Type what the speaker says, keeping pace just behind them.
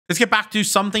let's get back to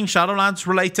something Shadowlands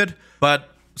related. But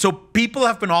so people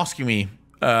have been asking me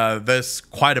this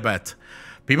quite a bit.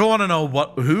 People want to know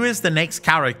who is the next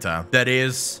character that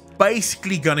is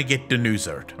basically gonna get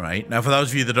Danusered, right? Now, for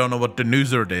those of you that don't know what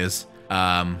Danusered is,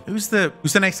 who's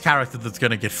the next character that's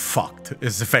gonna get fucked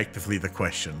is effectively the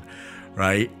question,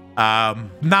 right?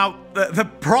 Now, the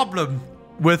problem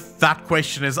with that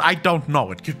question is I don't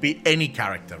know. It could be any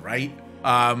character, right?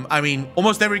 I mean,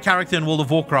 almost every character in World of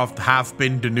Warcraft have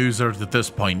been Danusered at this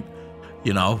point,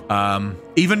 you know?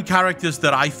 Even characters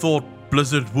that I thought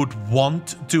Blizzard would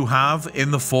want to have in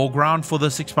the foreground for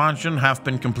this expansion have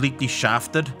been completely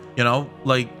shafted, you know,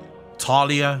 like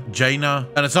Talia, Jaina.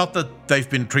 And it's not that they've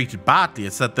been treated badly,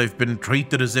 it's that they've been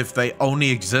treated as if they only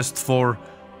exist for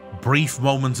brief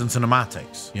moments in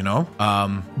cinematics, you know?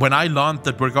 When I learned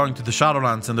that we're going to the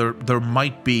Shadowlands and there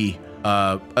might be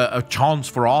a chance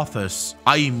for Arthas,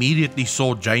 I immediately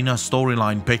saw Jaina's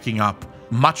storyline picking up,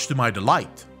 much to my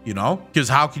delight. You know, because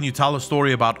how can you tell a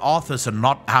story about Arthas and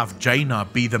not have Jaina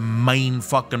be the main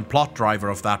fucking plot driver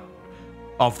of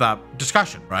that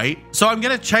discussion, right? So I'm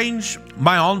gonna change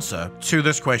my answer to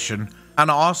this question and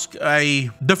ask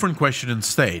a different question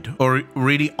instead, or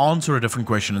really answer a different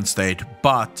question instead,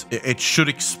 but it should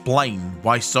explain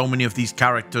why so many of these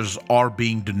characters are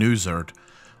being Danusered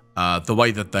the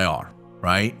way that they are.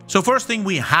 Right? So first thing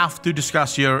we have to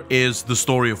discuss here is the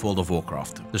story of World of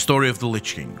Warcraft. The story of the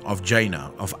Lich King, of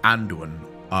Jaina, of Anduin,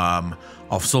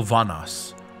 of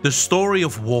Sylvanas. The story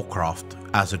of Warcraft,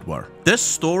 as it were. This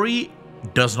story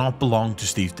does not belong to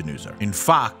Steve Danuser. In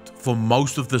fact, for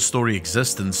most of the story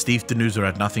existence, Steve Danuser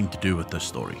had nothing to do with this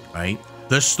story, right?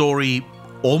 This story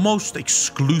almost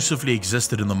exclusively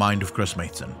existed in the mind of Chris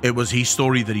Mason. It was his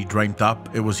story that he dreamt up.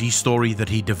 It was his story that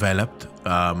he developed.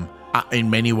 In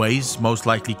many ways, most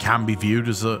likely can be viewed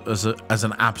as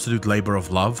an absolute labor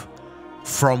of love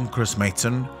from Chris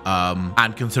Mason.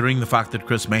 And considering the fact that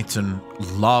Chris Mason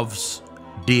loves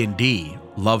D&D,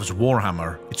 loves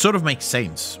Warhammer, it sort of makes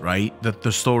sense, right? That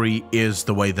the story is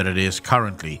the way that it is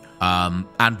currently.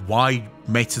 And why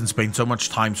Mason spent so much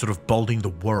time sort of building the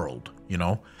world, you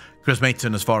know? Chris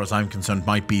Mason, as far as I'm concerned,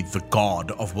 might be the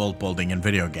god of world building in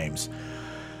video games.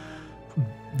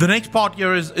 The next part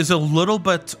here is a little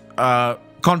bit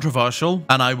controversial,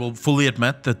 and I will fully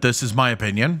admit that this is my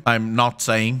opinion. I'm not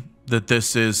saying that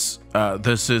this is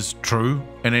true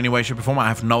in any way, shape, or form. I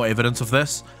have no evidence of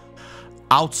this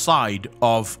outside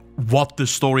of what the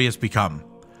story has become.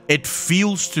 It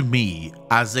feels to me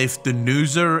as if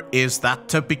Danuser is that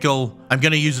typical... I'm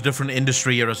going to use a different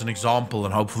industry here as an example,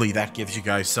 and hopefully that gives you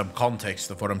guys some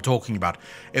context of what I'm talking about.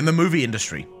 In the movie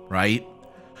industry, right?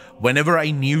 Whenever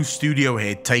a new studio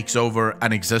head takes over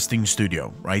an existing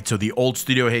studio, right? So the old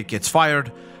studio head gets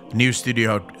fired, new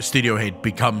studio head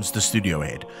becomes the studio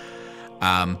head.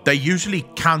 They usually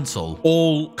cancel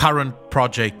all current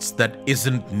projects that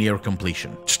isn't near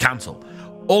completion. Just cancel.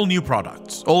 All new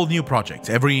products, all new projects,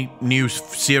 every new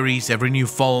series, every new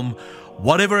film,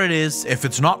 whatever it is, if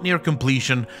it's not near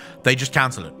completion, they just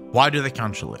cancel it. Why do they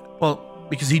cancel it? Well,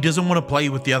 because he doesn't want to play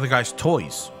with the other guy's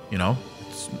toys, you know?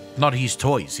 Not his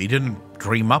toys. He didn't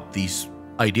dream up these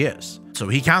ideas. So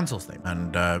he cancels them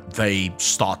and they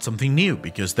start something new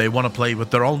because they want to play with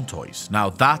their own toys. Now,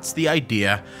 that's the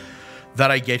idea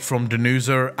that I get from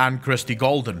Danuser and Christy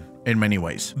Golden in many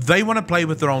ways. They want to play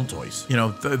with their own toys. You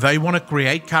know, they want to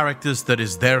create characters that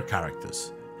is their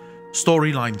characters.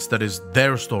 Storylines that is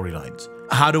their storylines.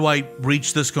 How do I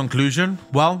reach this conclusion?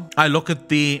 Well, I look at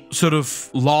the sort of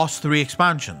last 3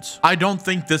 expansions. I don't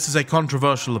think this is a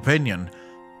controversial opinion,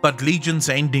 but Legion's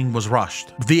ending was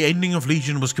rushed. The ending of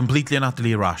Legion was completely and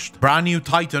utterly rushed. Brand new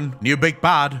Titan, new big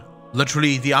bad,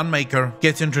 literally the Unmaker,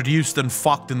 gets introduced and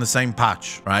fucked in the same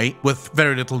patch, right? With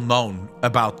very little known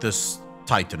about this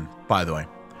Titan, by the way.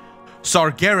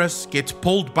 Sargeras gets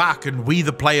pulled back and we,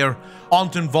 the player,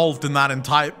 aren't involved in that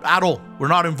at all. We're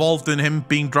not involved in him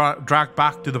being dragged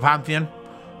back to the Pantheon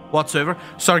whatsoever.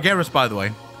 Sargeras, by the way,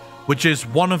 which is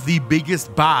one of the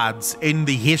biggest bads in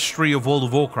the history of World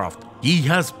of Warcraft. He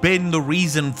has been the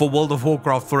reason for World of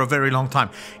Warcraft for a very long time.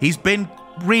 He's been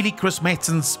really Chris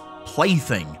Mason's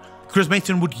plaything. Chris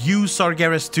Mason would use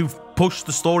Sargeras to push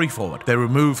the story forward. They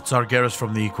removed Sargeras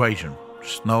from the equation.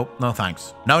 Just no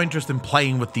thanks. No interest in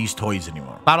playing with these toys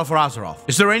anymore. Battle for Azeroth.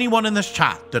 Is there anyone in this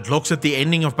chat that looks at the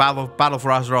ending of Battle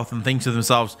for Azeroth and thinks to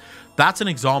themselves, that's an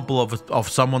example of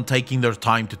someone taking their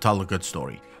time to tell a good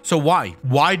story? So why?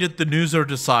 Why did Danuser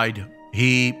decide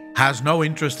he has no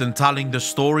interest in telling the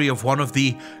story of one of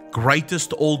the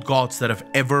greatest old gods that have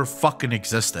ever fucking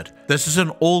existed. This is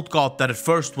an old god that at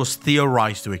first was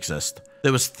theorized to exist.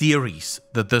 There was theories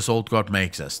that this old god may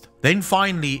exist. Then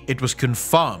finally, it was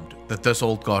confirmed that this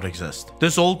old god exists.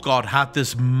 This old god had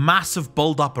this massive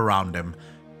build-up around him,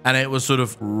 and it was sort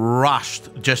of rushed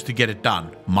just to get it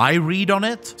done. My read on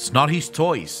it, it's not his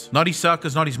toys, not his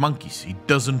circus, not his monkeys. He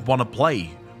doesn't want to play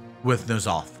with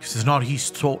N'Zoth because it's not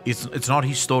his it's not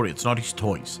his story, it's not his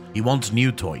toys. He wants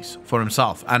new toys for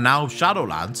himself. And now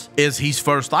Shadowlands is his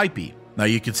first IP. Now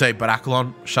you could say, but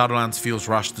Akalon, Shadowlands feels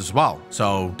rushed as well.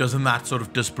 So doesn't that sort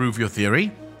of disprove your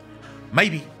theory?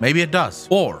 Maybe it does.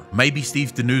 Or maybe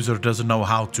Steve Danuser doesn't know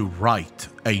how to write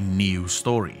a new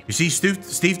story. You see,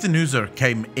 Steve Danuser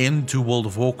came into World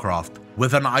of Warcraft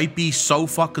with an IP so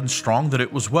fucking strong that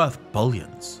it was worth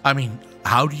billions. I mean,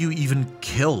 how do you even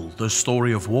kill the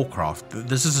story of Warcraft?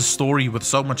 This is a story with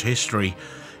so much history.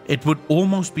 It would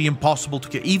almost be impossible to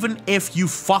kill. Even if you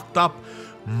fucked up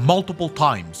multiple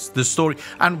times, the story,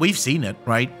 and we've seen it,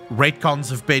 right?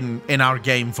 Retcons have been in our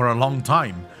game for a long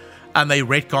time, and they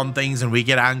retcon things and we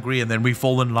get angry and then we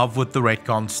fall in love with the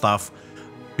retcon stuff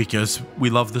because we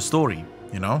love the story,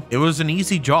 you know? It was an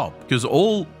easy job because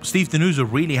all Steve Danuser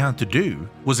really had to do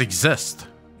was exist,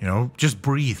 you know? Just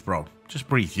breathe, bro. Just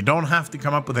breathe. You don't have to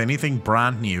come up with anything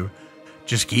brand new.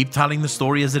 Just keep telling the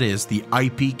story as it is. The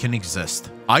IP can exist.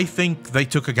 I think they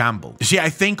took a gamble. You see, I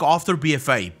think after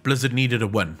BFA, Blizzard needed a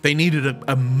win. They needed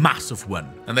a massive win.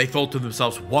 And they thought to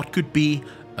themselves, what could be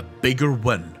a bigger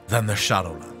win than the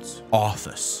Shadowlands?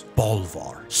 Arthas,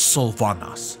 Bolvar,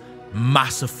 Sylvanas.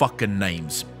 Massive fucking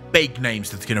names. Big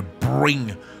names that's going to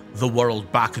bring the world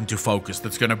back into focus.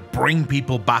 That's going to bring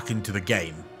people back into the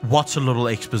game. What's a little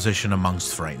exposition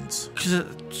amongst friends? Because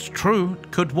it's true, it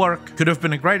could work, could have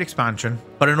been a great expansion,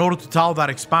 but in order to tell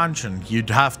that expansion, you'd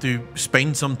have to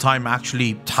spend some time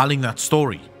actually telling that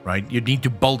story, right? You'd need to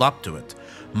build up to it,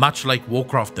 much like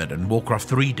Warcraft did and Warcraft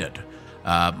 3 did,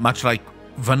 much like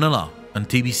Vanilla and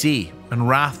TBC and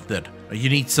Wrath did. You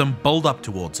need some build up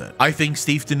towards it. I think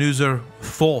Steve Danuser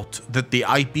thought that the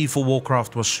IP for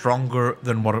Warcraft was stronger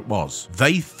than what it was.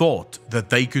 They thought that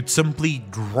they could simply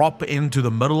drop into the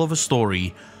middle of a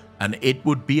story and it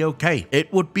would be okay.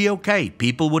 It would be okay.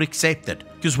 People would accept it.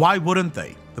 Because why wouldn't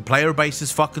they? The player base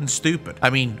is fucking stupid.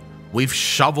 I mean, we've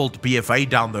shoveled BFA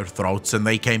down their throats and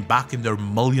they came back in their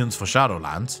millions for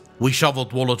Shadowlands. We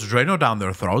shoveled Warlords of Draenor down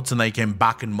their throats and they came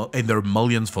back in their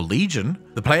millions for Legion.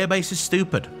 The player base is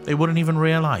stupid. They wouldn't even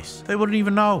realize. They wouldn't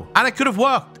even know. And it could have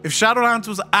worked. If Shadowlands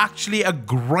was actually a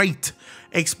great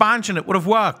expansion, it would have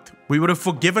worked. We would have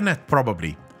forgiven it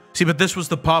probably. See, but this was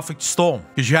the perfect storm.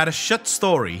 Because you had a shit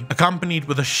story accompanied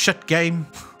with a shit game.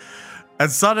 And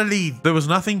suddenly there was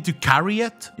nothing to carry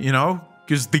it, you know?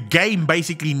 Because the game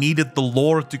basically needed the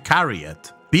lore to carry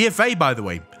it. BFA, by the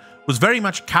way, was very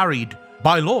much carried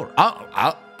by lore.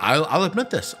 I'll admit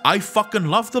this. I fucking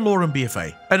love the lore in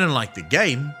BFA. I didn't like the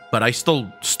game, but I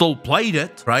still played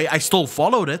it, right? I still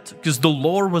followed it because the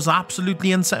lore was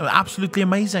absolutely insane, absolutely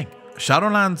amazing.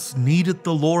 Shadowlands needed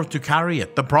the lore to carry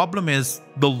it. The problem is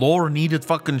the lore needed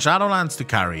fucking Shadowlands to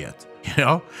carry it, you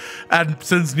know? And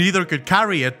since neither could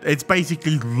carry it, it's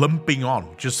basically limping on,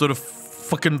 just sort of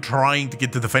fucking trying to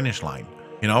get to the finish line.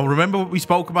 You know, remember what we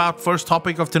spoke about first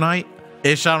topic of tonight?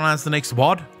 Is Shadowlands the next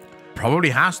WoD? Probably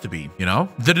has to be, you know?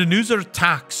 The Danuser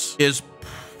tax is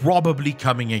probably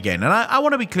coming again. And I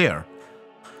want to be clear.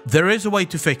 There is a way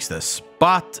to fix this,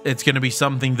 but it's going to be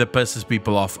something that pisses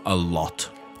people off a lot.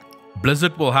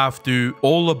 Blizzard will have to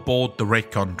all aboard the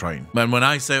retcon train. And when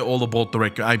I say all aboard the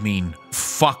retcon, I mean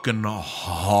fucking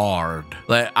hard.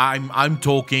 Like I'm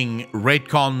talking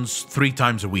retcons 3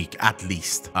 times a week at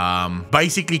least.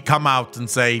 Basically come out and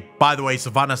say, by the way,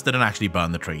 Sylvanas didn't actually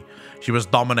burn the tree. She was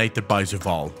dominated by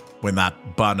Zovaal when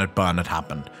that burn it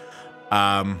happened.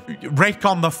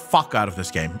 Retcon the fuck out of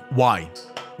this game. Why?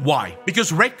 Why?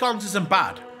 Because retcons isn't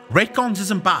bad. Retcons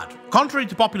isn't bad. Contrary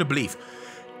to popular belief.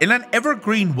 In an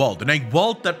evergreen world, in a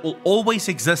world that will always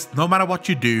exist no matter what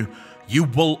you do, you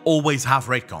will always have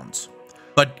retcons.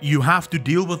 But you have to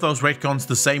deal with those retcons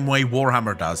the same way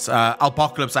Warhammer does.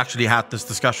 Alpocalypse actually had this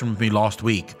discussion with me last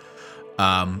week.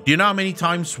 Do you know how many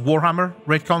times Warhammer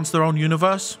retcons their own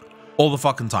universe? All the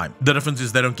fucking time. The difference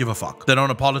is they don't give a fuck. They don't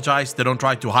apologize. They don't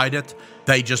try to hide it.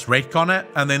 They just retcon it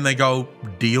and then they go,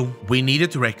 deal. We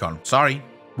needed to retcon. Sorry.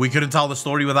 We couldn't tell the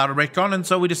story without a retcon and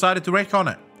so we decided to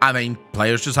retcon it. I mean,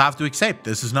 players just have to accept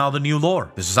this is now the new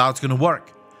lore. This is how it's going to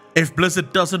work. If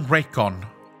Blizzard doesn't retcon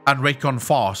and retcon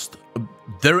fast,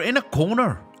 they're in a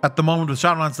corner at the moment with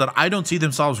Shadowlands that I don't see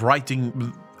themselves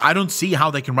writing I don't see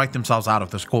how they can write themselves out of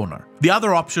this corner. The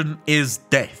other option is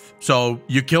death. So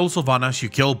you kill Sylvanas, you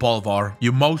kill Bolvar,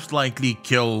 you most likely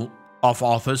kill off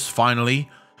Arthas finally.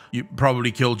 You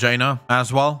probably kill Jaina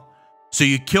as well. So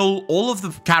you kill all of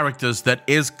the characters that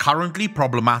is currently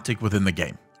problematic within the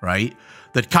game, right?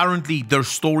 That currently their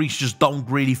stories just don't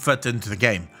really fit into the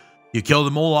game. You kill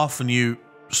them all off and you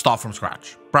start from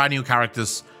scratch. Brand new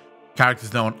characters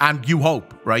known, and you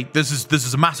hope, right? This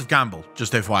is a massive gamble,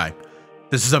 just FYI.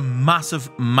 This is a massive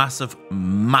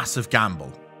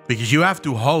gamble, because you have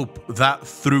to hope that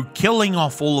through killing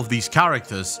off all of these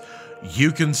characters,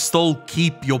 you can still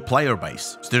keep your player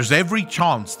base. So there's every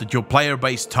chance that your player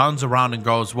base turns around and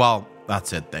goes, well,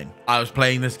 that's it then. I was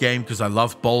playing this game because I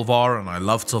loved Bolvar and I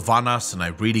loved Sylvanas and I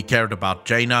really cared about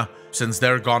Jaina. Since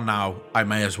they're gone now, I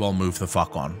may as well move the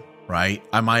fuck on, right?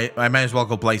 I may as well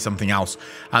go play something else.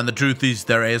 And the truth is,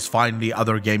 there is finally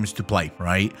other games to play,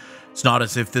 right? It's not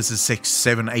as if this is 6,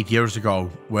 7, 8 years ago,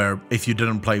 where if you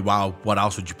didn't play WoW, what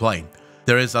else would you play?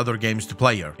 There is other games to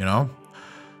play here, you know?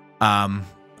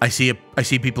 I see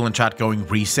people in chat going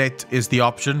reset is the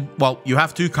option. Well, you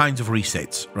have two kinds of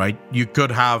resets, right? You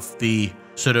could have the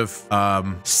sort of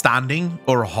standing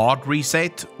or hard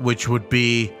reset, which would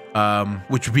be a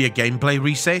gameplay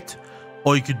reset,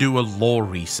 or you could do a lore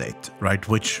reset, right?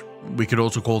 Which we could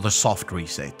also call the soft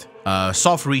reset.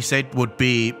 Soft reset would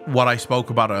be what I spoke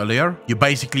about earlier. You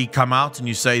basically come out and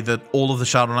you say that all of the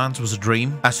Shadowlands was a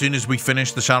dream. As soon as we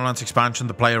finish the Shadowlands expansion,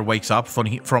 the player wakes up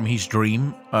from his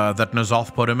dream that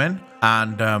N'Zoth put him in.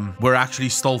 And we're actually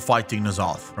still fighting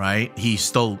N'Zoth, right? He's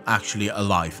still actually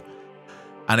alive.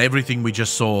 And everything we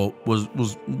just saw was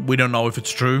we don't know if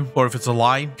it's true or if it's a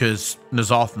lie, because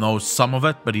N'Zoth knows some of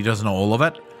it, but he doesn't know all of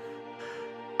it.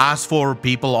 As for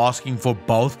people asking for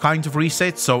both kinds of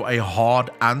resets, so a hard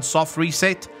and soft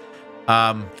reset,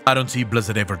 I don't see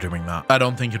Blizzard ever doing that. I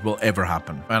don't think it will ever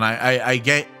happen. And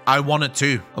I want it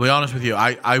to. I'll be honest with you,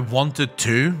 I want it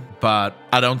to, but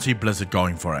I don't see Blizzard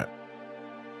going for it.